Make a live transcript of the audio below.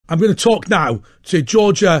I'm going to talk now to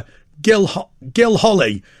Georgia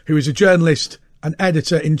Gilholy, who is a journalist and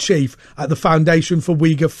editor-in-chief at the Foundation for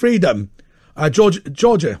Uyghur Freedom.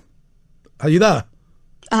 Georgia, are you there?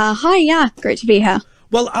 Hi, yeah, great to be here.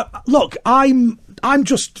 Well, look, I'm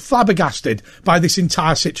just flabbergasted by this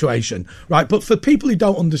entire situation, right? But for people who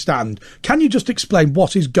don't understand, can you just explain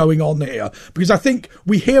what is going on here? Because I think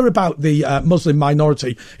we hear about the Muslim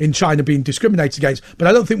minority in China being discriminated against, but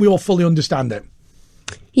I don't think we all fully understand it.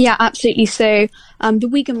 Yeah, absolutely. So the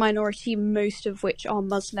Uyghur minority, most of which are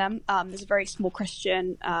Muslim, there's a very small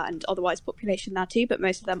Christian and otherwise population there too, but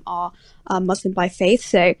most of them are Muslim by faith.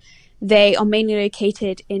 So they are mainly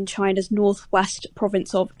located in China's northwest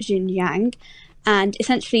province of Xinjiang. And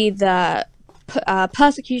essentially the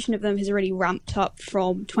persecution of them has really ramped up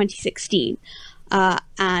from 2016.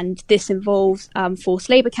 And this involves forced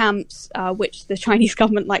labour camps, which the Chinese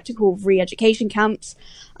government like to call re-education camps.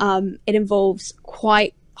 It involves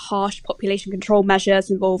quite harsh population control measures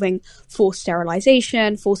involving forced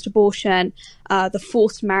sterilisation, forced abortion, the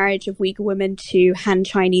forced marriage of Uyghur women to Han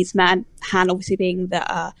Chinese men, Han obviously being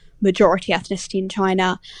the majority ethnicity in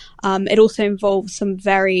China. It also involves some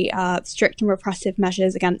very strict and repressive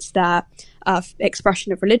measures against their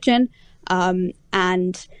expression of religion.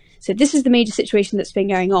 And so this is the major situation that's been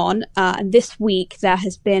going on. And this week, there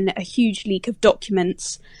has been a huge leak of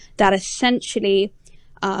documents that essentially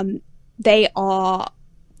they're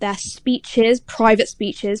speeches, private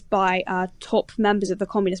speeches by top members of the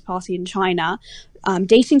Communist Party in China,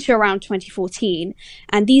 dating to around 2014.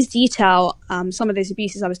 And these detail some of those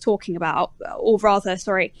abuses I was talking about, or rather,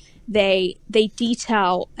 they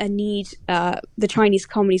detail a need, the Chinese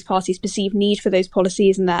Communist Party's perceived need for those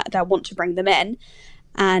policies and their want to bring them in.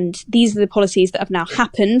 And these are the policies that have now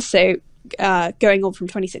happened. So going on from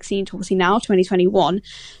 2016 to obviously now 2021.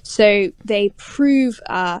 So they prove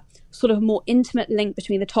sort of a more intimate link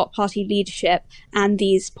between the top party leadership and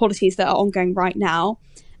these policies that are ongoing right now,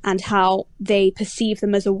 and how they perceive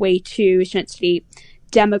them as a way to essentially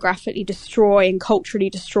demographically destroy and culturally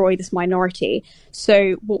destroy this minority.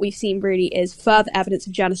 So what we've seen really is further evidence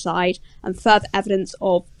of genocide and further evidence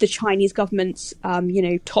of the Chinese government's,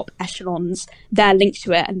 top echelons, their link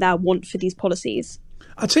to it and their want for these policies.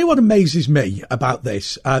 I'll tell you what amazes me about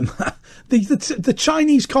this. The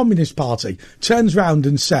Chinese Communist Party turns around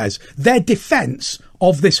and says their defence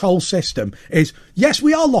of this whole system is, yes,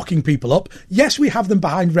 we are locking people up. Yes, we have them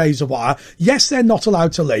behind razor wire. Yes, they're not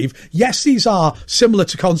allowed to leave. Yes, these are similar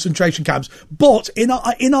to concentration camps. But in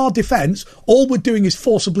our defence, all we're doing is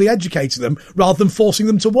forcibly educating them rather than forcing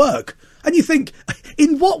them to work. And you think,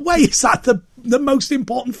 in what way is that the most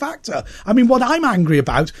important factor? I mean, what I'm angry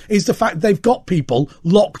about is the fact they've got people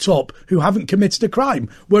locked up who haven't committed a crime,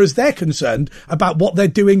 whereas they're concerned about what they're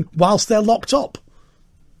doing whilst they're locked up.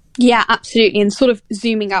 Yeah, absolutely. And sort of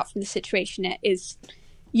zooming out from the situation, it is,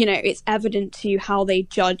 it's evident to how they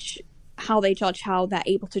judge how they're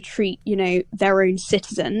able to treat, their own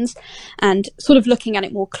citizens, and sort of looking at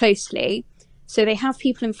it more closely. So they have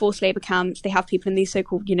people in forced labour camps, they have people in these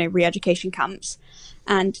so-called, re-education camps.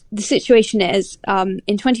 And the situation is,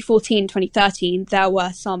 in 2014, 2013, there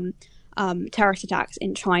were some terrorist attacks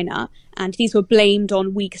in China, and these were blamed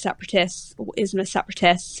on Uyghur separatists or Islamist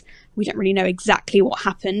separatists. We don't really know exactly what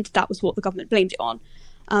happened. That was what the government blamed it on.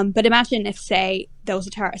 But imagine if, say, there was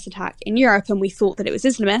a terrorist attack in Europe and we thought that it was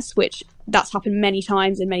Islamists, which that's happened many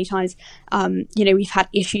times. And many times, we've had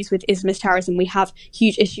issues with Islamist terrorism. We have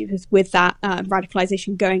huge issues with that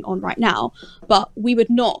radicalization going on right now. But we would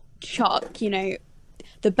not chuck,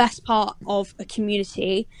 the best part of a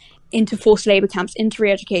community into forced labour camps, into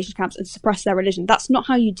re-education camps, and suppress their religion. That's not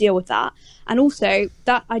how you deal with that. And also,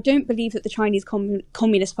 that I don't believe that the Chinese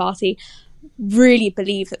Communist Party really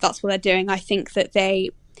believe that that's what they're doing. I think that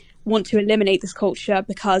they want to eliminate this culture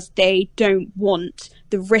because they don't want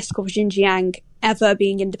the risk of Xinjiang ever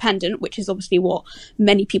being independent, which is obviously what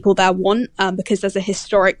many people there want, because there's a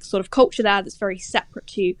historic sort of culture there that's very separate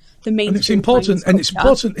to the mainstream. And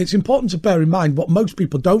it's important to bear in mind what most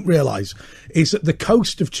people don't realise is that the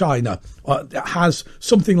coast of China has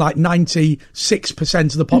something like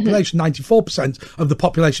 96% of the population, 94% of the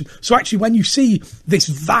population. So actually, when you see this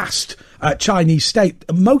vast Chinese state,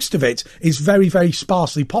 most of it is very, very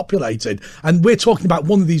sparsely populated, and we're talking about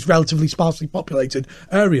one of these relatively sparsely populated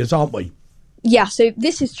areas, aren't we? Yeah, so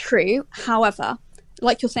this is true. However,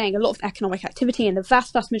 like you're saying, a lot of economic activity and the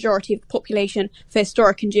vast majority of the population for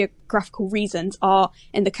historic and geographical reasons are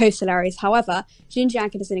in the coastal areas. However,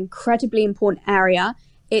 Xinjiang is an incredibly important area.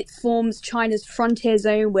 It forms China's frontier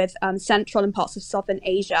zone with Central and parts of Southern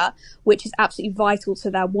Asia, which is absolutely vital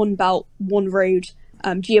to their one belt, one road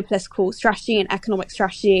geopolitical strategy and economic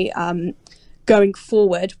strategy going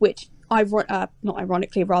forward, which not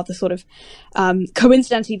ironically, rather sort of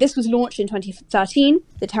coincidentally, this was launched in 2013.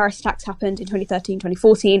 The terrorist attacks happened in 2013,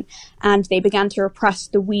 2014, and they began to repress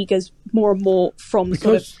the Uyghurs more and more from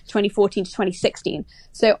sort of 2014 to 2016.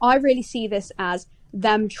 So I really see this as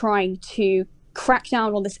them trying to crack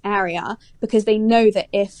down on this area, because they know that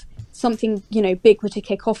if something, big were to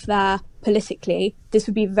kick off there politically, this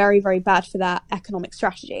would be very, very bad for their economic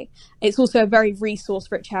strategy. It's also a very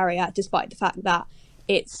resource-rich area, despite the fact that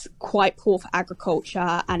it's quite poor for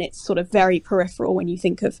agriculture and it's sort of very peripheral when you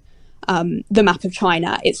think of the map of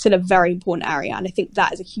China. It's still a very important area, and I think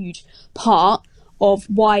that is a huge part of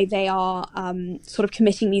why they are sort of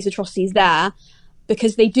committing these atrocities there,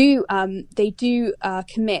 because they do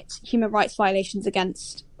commit human rights violations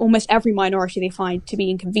against almost every minority they find to be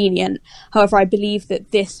inconvenient. However, I believe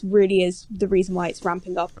that this really is the reason why it's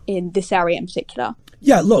ramping up in this area in particular.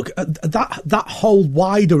 Yeah, look, that whole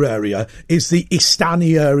wider area is the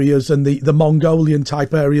Istani areas and the Mongolian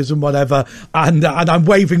type areas and whatever, and I'm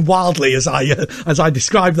waving wildly as I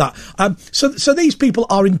describe that. So these people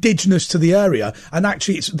are indigenous to the area, and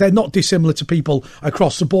actually they're not dissimilar to people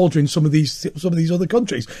across the border in some of these other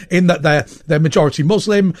countries, in that they're majority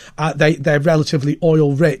Muslim, they're relatively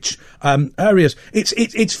oil rich areas.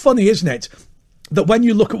 It's funny, isn't it, that when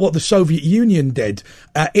you look at what the Soviet Union did,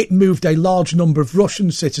 it moved a large number of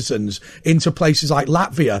Russian citizens into places like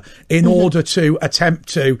Latvia in order to attempt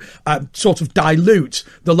to sort of dilute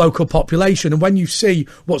the local population. And when you see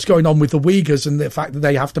what's going on with the Uyghurs and the fact that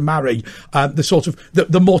they have to marry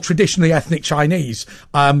the more traditionally ethnic Chinese,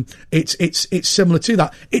 it's similar to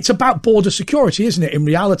that. It's about border security, isn't it? In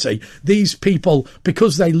reality, these people,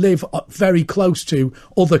 because they live very close to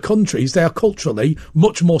other countries, they are culturally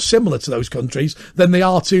much more similar to those countries than they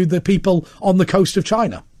are to the people on the coast of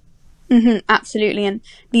China. Absolutely. And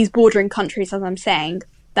these bordering countries, as I'm saying,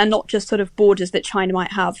 they're not just sort of borders that China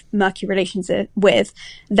might have murky relations with.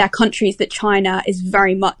 They're countries that China is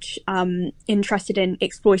very much interested in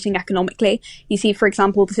exploiting economically. You see, for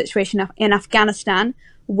example, the situation in Afghanistan,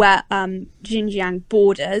 where Xinjiang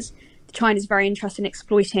borders. China is very interested in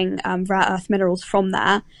exploiting rare earth minerals from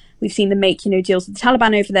there. We've seen them make, deals with the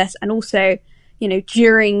Taliban over this, and also,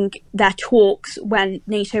 during their talks when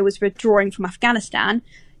NATO was withdrawing from Afghanistan,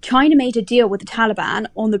 China made a deal with the Taliban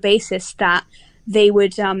on the basis that they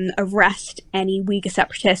would arrest any Uyghur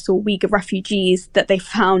separatists or Uyghur refugees that they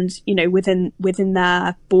found, within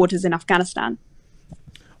their borders in Afghanistan.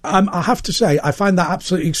 I have to say, I find that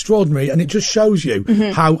absolutely extraordinary, and it just shows you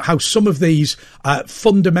how some of these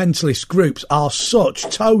fundamentalist groups are such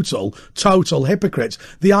total hypocrites.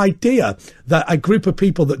 The idea that a group of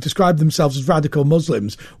people that describe themselves as radical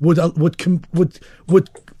Muslims would work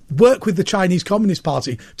with the Chinese Communist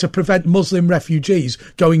Party to prevent Muslim refugees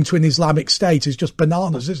going to an Islamic state is just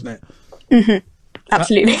bananas, isn't it?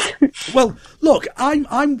 Absolutely. Well, look,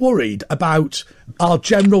 I'm worried about our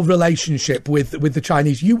general relationship with the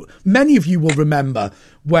Chinese. Many of you will remember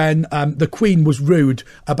when the Queen was rude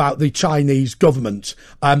about the Chinese government.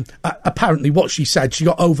 Apparently, what she said, she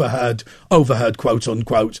got overheard, quote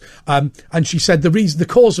unquote. And she said the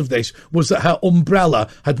cause of this was that her umbrella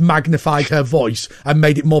had magnified her voice and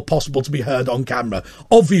made it more possible to be heard on camera.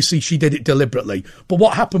 Obviously, she did it deliberately. But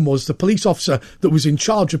what happened was the police officer that was in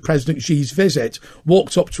charge of President Xi's visit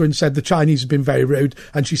walked up to her and said the Chinese had been very rude.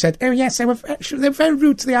 And she said, oh, yes, they were very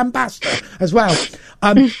rude to the ambassador as well.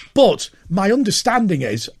 But my understanding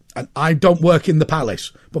is, and I don't work in the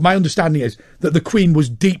palace, but my understanding is that the Queen was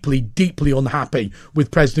deeply, deeply unhappy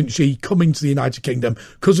with President Xi coming to the United Kingdom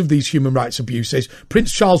because of these human rights abuses.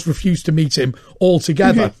 Prince Charles refused to meet him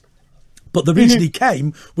altogether. But the reason he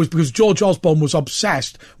came was because George Osborne was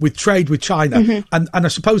obsessed with trade with China. And I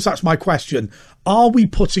suppose that's my question. Are we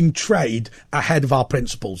putting trade ahead of our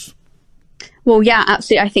principles? Well, yeah,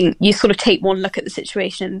 absolutely. I think you sort of take one look at the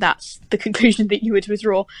situation. That's the conclusion that you would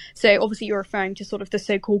withdraw. So obviously you're referring to sort of the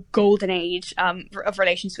so-called golden age of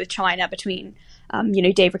relations with China between,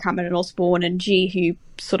 David Cameron and Osborne and Xi,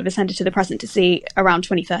 who sort of ascended to the presidency around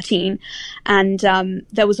 2013. And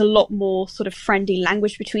there was a lot more sort of friendly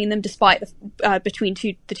language between them, despite between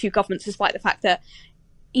the two governments, despite the fact that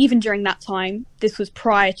even during that time, this was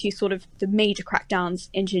prior to sort of the major crackdowns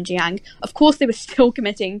in Xinjiang. Of course, they were still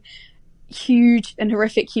committing huge and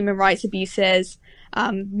horrific human rights abuses,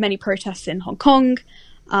 many protests in Hong Kong,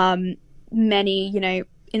 many,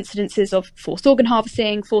 incidences of forced organ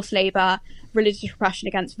harvesting, forced labour, religious repression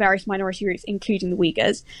against various minority groups, including the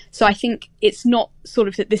Uyghurs. So I think it's not sort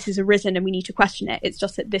of that this has arisen and we need to question it. It's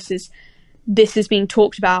just that this is being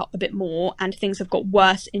talked about a bit more, and things have got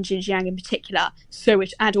worse in Xinjiang in particular.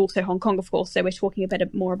 And also Hong Kong, of course. So we're talking a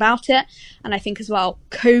bit more about it. And I think as well,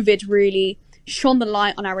 COVID really shone the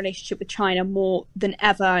light on our relationship with China more than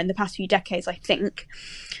ever in the past few decades, I think.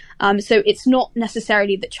 So it's not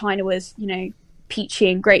necessarily that China was,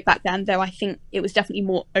 peachy and great back then, though I think it was definitely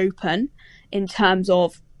more open in terms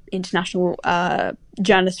of international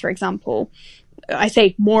journalists, for example. I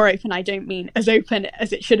say more open, I don't mean as open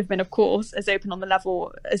as it should have been, of course, as open on the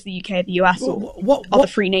level as the UK, the US, or other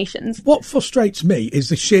free nations. What frustrates me is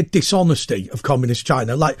the sheer dishonesty of communist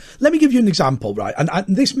China. Like, let me give you an example, right?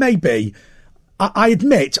 And this may be, I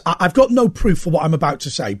admit, I've got no proof for what I'm about to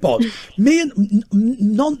say, but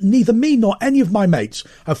neither me nor any of my mates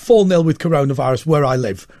have fallen ill with coronavirus where I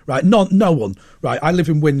live, right? No one, right? I live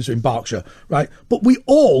in Windsor in Berkshire, right? But we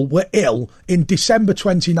all were ill in December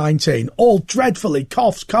 2019, all dreadfully,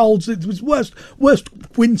 coughs, colds. It was worst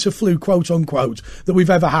winter flu, quote unquote, that we've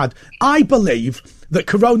ever had. I believe that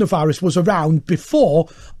coronavirus was around before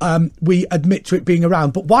we admit to it being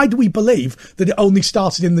around. But why do we believe that it only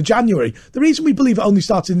started in the January? The reason we believe it only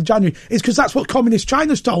started in the January is because that's what communist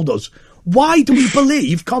China's told us. Why do we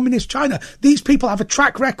believe communist China? These people have a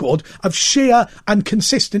track record of sheer and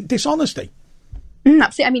consistent dishonesty.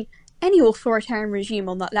 Absolutely. I mean, any authoritarian regime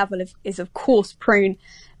on that level is of course prone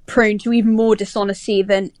to even more dishonesty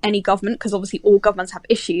than any government, because obviously all governments have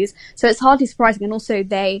issues. So it's hardly surprising. And also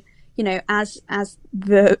they, as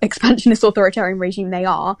the expansionist authoritarian regime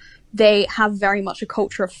they have very much a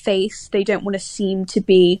culture of face. They don't want to seem to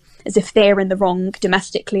be as if they're in the wrong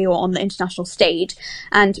domestically or on the international stage.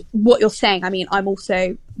 And what you're saying, I mean, I'm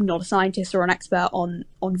also not a scientist or an expert on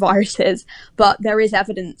viruses, but there is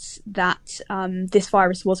evidence that this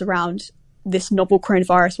virus was around, this novel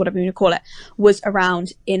coronavirus, whatever you want to call it, was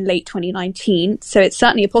around in late 2019. So it's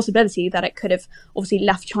certainly a possibility that it could have obviously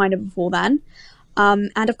left China before then.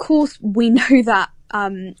 And of course, we know that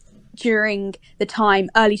during the time,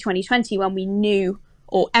 early 2020, when we knew,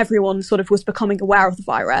 or everyone sort of was becoming aware of the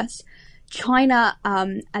virus, China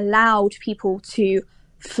allowed people to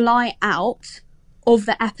fly out of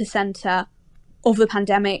the epicenter of the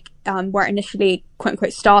pandemic, where it initially, quote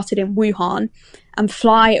unquote, started in Wuhan, and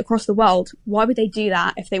fly across the world. Why would they do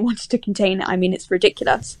that if they wanted to contain it? I mean, it's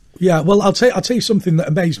ridiculous. Yeah, well, I'll tell you something that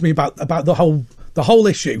amazed me about the whole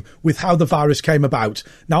issue with how the virus came about.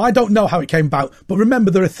 Now, I don't know how it came about, but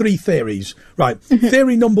remember, there are three theories, right?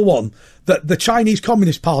 Theory number one, that the Chinese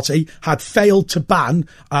Communist Party had failed to ban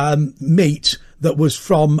meat that was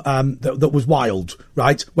from that was wild,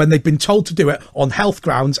 right? When they'd been told to do it on health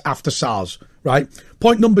grounds after SARS, right?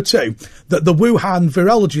 Point number two, that the Wuhan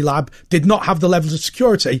virology lab did not have the levels of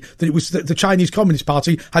security that the Chinese Communist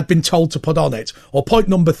Party had been told to put on it. Or point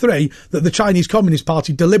number three, that the Chinese Communist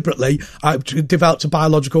Party deliberately developed a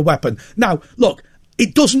biological weapon. Now, look,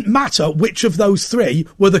 it doesn't matter which of those three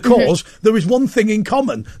were the cause. There is one thing in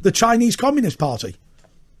common: the Chinese Communist Party.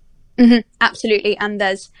 Absolutely. And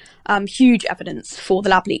there's huge evidence for the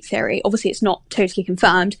lab leak theory. Obviously, it's not totally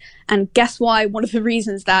confirmed. And guess why? One of the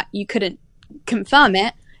reasons that you couldn't confirm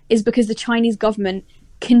it is because the Chinese government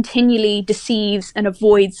continually deceives and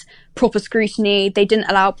avoids proper scrutiny. They didn't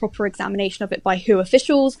allow proper examination of it by WHO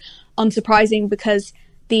officials. Unsurprising, because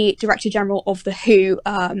the Director General of the WHO,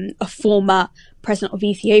 a former president of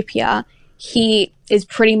Ethiopia, he is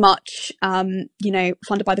pretty much,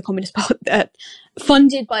 funded by the Communist Party,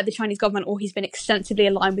 funded by the Chinese government, or he's been extensively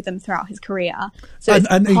aligned with them throughout his career. So it's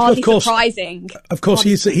hardly surprising. Of course,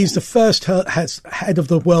 he's the first head of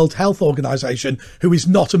the World Health Organization who is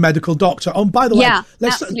not a medical doctor. Oh, by the way,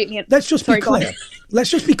 let's just be clear. Let's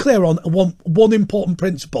just be clear on one important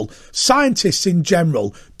principle. Scientists in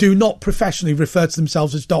general do not professionally refer to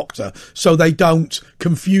themselves as doctor, so they don't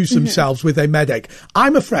confuse themselves with a medic.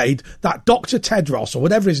 I'm afraid that Dr. Tedros, or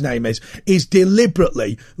whatever his name is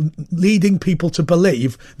deliberately leading people to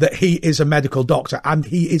believe that he is a medical doctor, and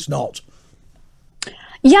he is not.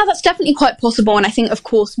 Yeah, that's definitely quite possible. And I think, of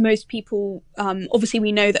course, most people, obviously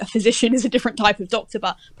we know that a physician is a different type of doctor,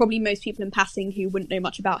 but probably most people in passing who wouldn't know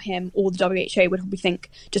much about him or the WHO would probably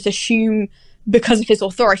just assume, because of his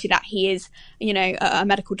authority, that he is, a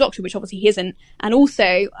medical doctor, which obviously he isn't. And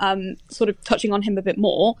also, sort of touching on him a bit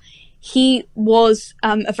more, he was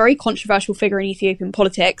a very controversial figure in Ethiopian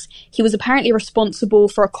politics. He was apparently responsible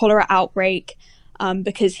for a cholera outbreak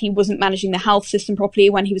because he wasn't managing the health system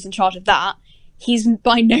properly when he was in charge of that. He's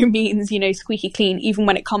by no means, squeaky clean, even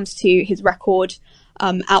when it comes to his record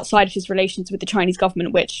outside of his relations with the Chinese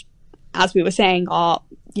government, which, as we were saying, are,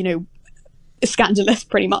 scandalous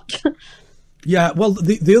pretty much. Yeah, well,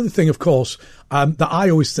 the other thing, of course, that I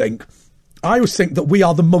always think, I always think that we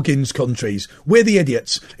are the muggins countries. We're the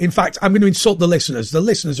idiots. In fact, I'm going to insult the listeners. The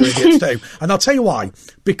listeners are idiots too. And I'll tell you why.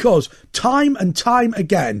 Because time and time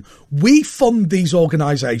again, we fund these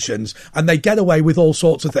organisations and they get away with all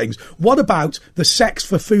sorts of things. What about the Sex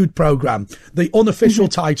for Food programme, the unofficial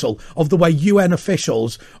title of the way UN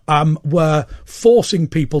officials were forcing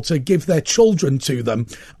people to give their children to them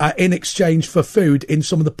in exchange for food in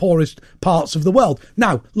some of the poorest parts of the world?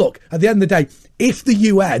 Now, look, at the end of the day, if the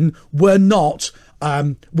UN were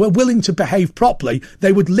willing to behave properly,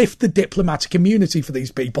 they would lift the diplomatic immunity for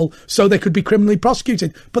these people so they could be criminally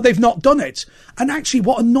prosecuted. But they've not done it. And actually,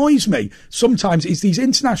 what annoys me sometimes is these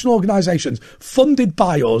international organisations funded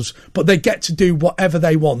by us, but they get to do whatever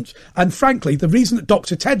they want. And frankly, the reason that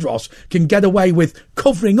Dr. Tedros can get away with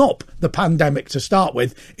covering up the pandemic to start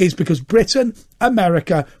with is because Britain,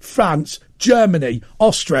 America, France, Germany,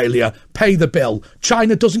 Australia pay the bill.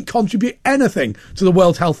 China doesn't contribute anything to the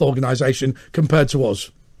World Health Organization compared to us.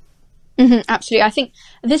 Absolutely. I think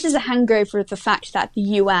this is a hangover of the fact that the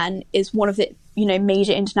UN is one of the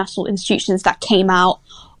major international institutions that came out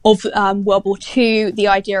of World War II, the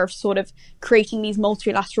idea of sort of creating these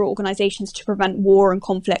multilateral organizations to prevent war and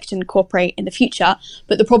conflict and cooperate in the future.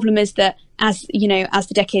 But the problem is that as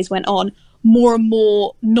the decades went on, more and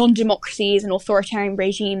more non-democracies and authoritarian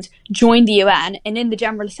regimes join the UN, and in the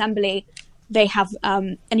General Assembly, they have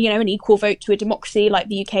an equal vote to a democracy like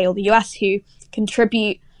the UK or the US, who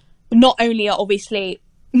contribute, not only are obviously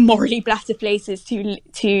morally better places to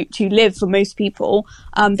live for most people,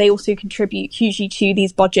 they also contribute hugely to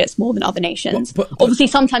these budgets more than other nations. But obviously,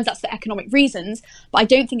 sometimes that's for economic reasons, but I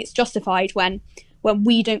don't think it's justified when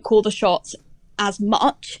we don't call the shots as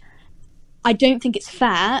much. I don't think it's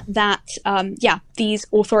fair that, these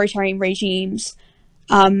authoritarian regimes,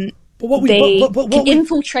 can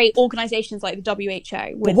infiltrate organisations like the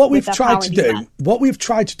WHO. What we've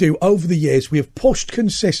tried to do over the years, we have pushed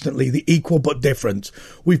consistently the equal but different.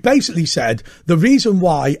 We've basically said the reason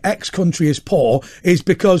why X country is poor is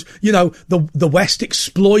because, the West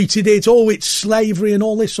exploited it, it's slavery and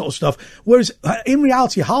all this sort of stuff. Whereas in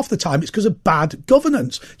reality, half the time it's because of bad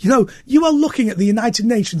governance. You are looking at the United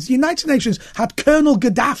Nations. The United Nations had Colonel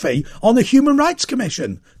Gaddafi on the Human Rights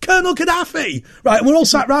Commission. Colonel Gaddafi, right? And we're all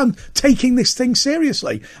sat around taking this thing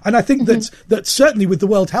seriously. And I think that certainly with the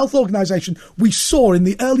World Health Organization, we saw in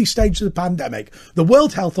the early stages of the pandemic, the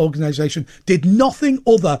World Health Organization did nothing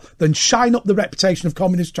other than shine up the reputation of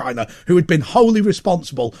Communist China, who had been wholly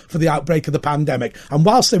responsible for the outbreak of the pandemic. And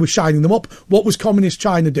whilst they were shining them up, what was Communist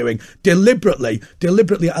China doing? Deliberately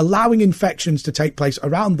allowing infections to take place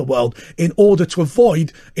around the world in order to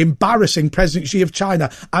avoid embarrassing President Xi of China,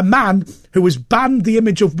 a man who has banned the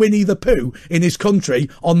image of Winnie the Pooh in his country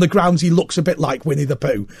on the grounds he looks a bit like Winnie the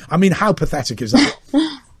Pooh. I mean, how pathetic is that?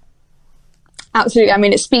 Absolutely. I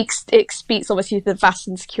mean, it speaks obviously to the vast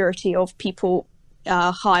insecurity of people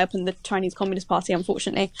high up in the Chinese Communist Party,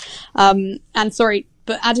 unfortunately. And sorry,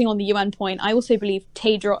 but adding on the UN point, I also believe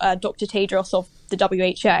Dr. Tedros of the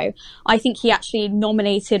WHO, I think he actually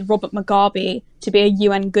nominated Robert Mugabe to be a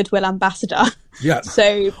UN Goodwill Ambassador. Yeah.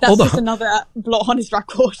 So that's just another blot on his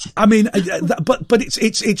record. I mean, but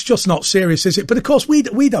it's just not serious, is it? But of course we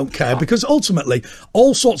don't care, because ultimately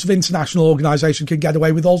all sorts of international organisations can get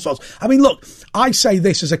away with all sorts. I mean, look, I say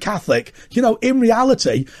this as a Catholic. In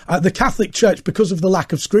reality, the Catholic Church, because of the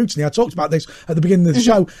lack of scrutiny, I talked about this at the beginning of the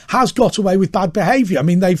show, has got away with bad behaviour. I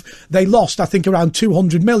mean, they lost, I think, around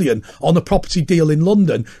 200 million on a property deal in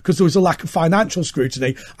London because there was a lack of financial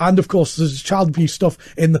scrutiny, and of course there's child abuse stuff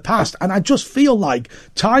in the past. And I just feel like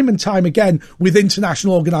time and time again with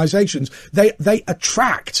international organisations, they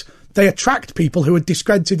attract people who are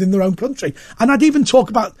discredited in their own country. And I'd even talk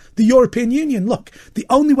about the European Union. Look, the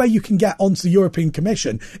only way you can get onto the European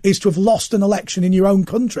Commission is to have lost an election in your own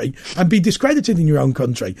country and be discredited in your own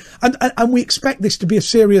country. And we expect this to be a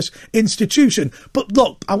serious institution. But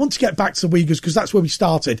look, I want to get back to the Uyghurs because that's where we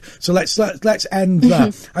started. So let's end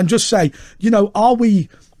there and just say,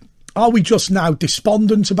 are we just now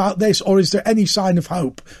despondent about this, or is there any sign of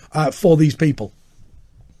hope for these people?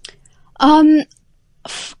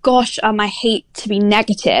 Gosh, I hate to be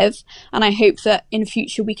negative, and I hope that in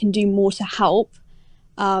future we can do more to help.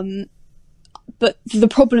 But the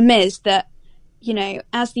problem is that,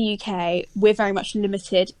 as the UK, we're very much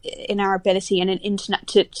limited in our ability and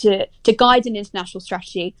to guide an international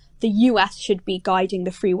strategy. The US should be guiding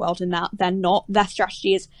the free world in that. They're not. Their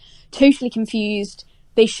strategy is totally confused.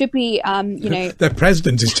 They should be, Their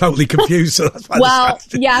president is totally confused, so that's why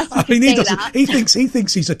yes, I mean, he doesn't. He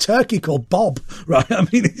thinks he's a turkey called Bob, right? I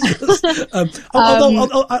mean, it's just,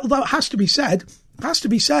 although it has to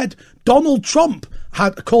be said, Donald Trump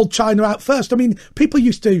had called China out first. I mean, people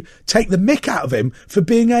used to take the mick out of him for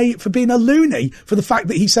being a loony, for the fact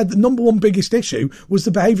that he said the number one biggest issue was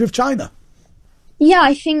the behaviour of China. Yeah,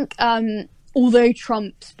 I think although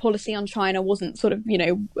Trump's policy on China wasn't sort of,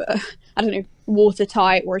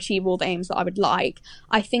 watertight or achieve all the aims that I would like,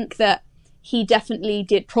 I think that he definitely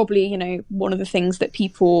did probably, one of the things that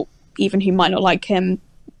people, even who might not like him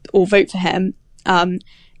or vote for him,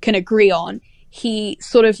 can agree on. He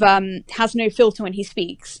sort of has no filter when he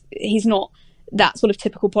speaks. He's not that sort of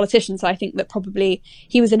typical politician. So I think that probably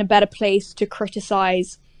he was in a better place to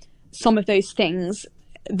criticize some of those things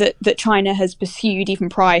that China has pursued even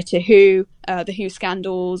prior to the WHO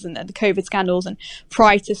scandals and the COVID scandals, and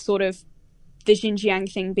prior to sort of the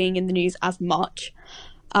Xinjiang thing being in the news as much.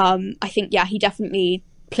 I think, he definitely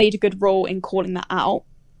played a good role in calling that out.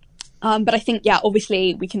 But I think,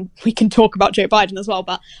 obviously we can talk about Joe Biden as well,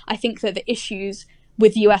 but I think that the issues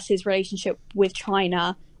with the US's relationship with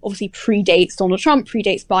China obviously predates Donald Trump,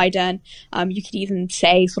 predates Biden. You could even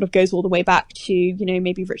say sort of goes all the way back to,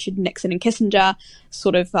 maybe Richard Nixon and Kissinger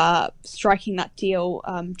sort of striking that deal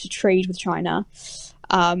to trade with China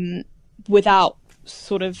without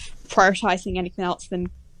sort of prioritizing anything else than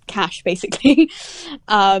cash, basically.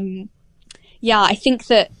 I think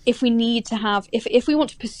that if we need to have, if we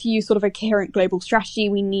want to pursue sort of a coherent global strategy,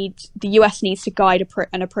 the US needs to guide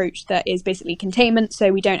an approach that is basically containment.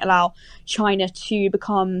 So we don't allow China to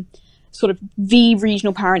become sort of the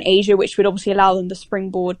regional power in Asia, which would obviously allow them the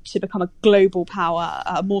springboard to become a global power,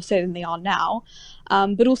 more so than they are now.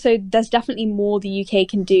 But also there's definitely more the UK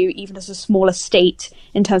can do, even as a smaller state,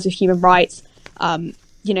 in terms of human rights,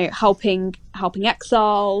 helping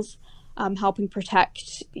exiles, helping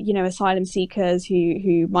protect, asylum seekers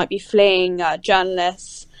who might be fleeing,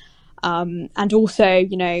 journalists, and also,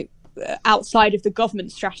 outside of the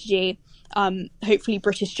government strategy, hopefully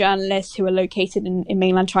British journalists who are located in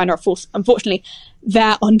mainland China are unfortunately,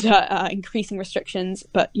 they're under increasing restrictions,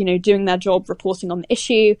 but, doing their job, reporting on the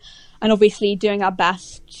issue, and obviously doing our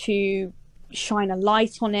best to shine a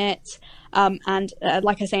light on it. And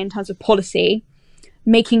like I say, in terms of policy,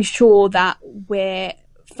 making sure that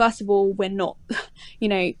first of all, we're not,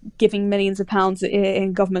 giving millions of pounds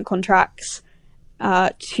in government contracts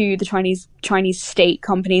to the Chinese state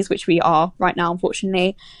companies, which we are right now,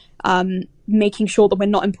 unfortunately. Making sure that we're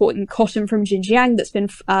not importing cotton from Xinjiang that's been,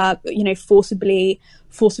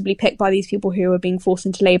 forcibly picked by these people who are being forced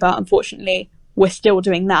into labour. Unfortunately, we're still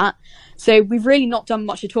doing that. So we've really not done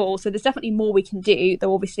much at all. So there's definitely more we can do,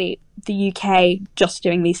 though obviously the UK just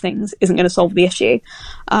doing these things isn't going to solve the issue.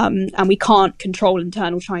 And we can't control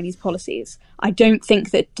internal Chinese policies. I don't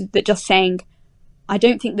think that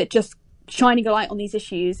just shining a light on these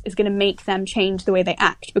issues is going to make them change the way they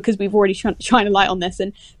act, because we've already shined a light on this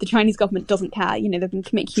and the Chinese government doesn't care. They've been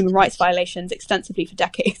committing human rights violations extensively for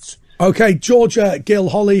decades. Okay, Georgia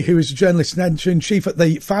Gilholy, who is a journalist and editor-in-chief at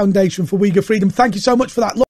the Foundation for Uyghur Freedom. Thank you so much for that.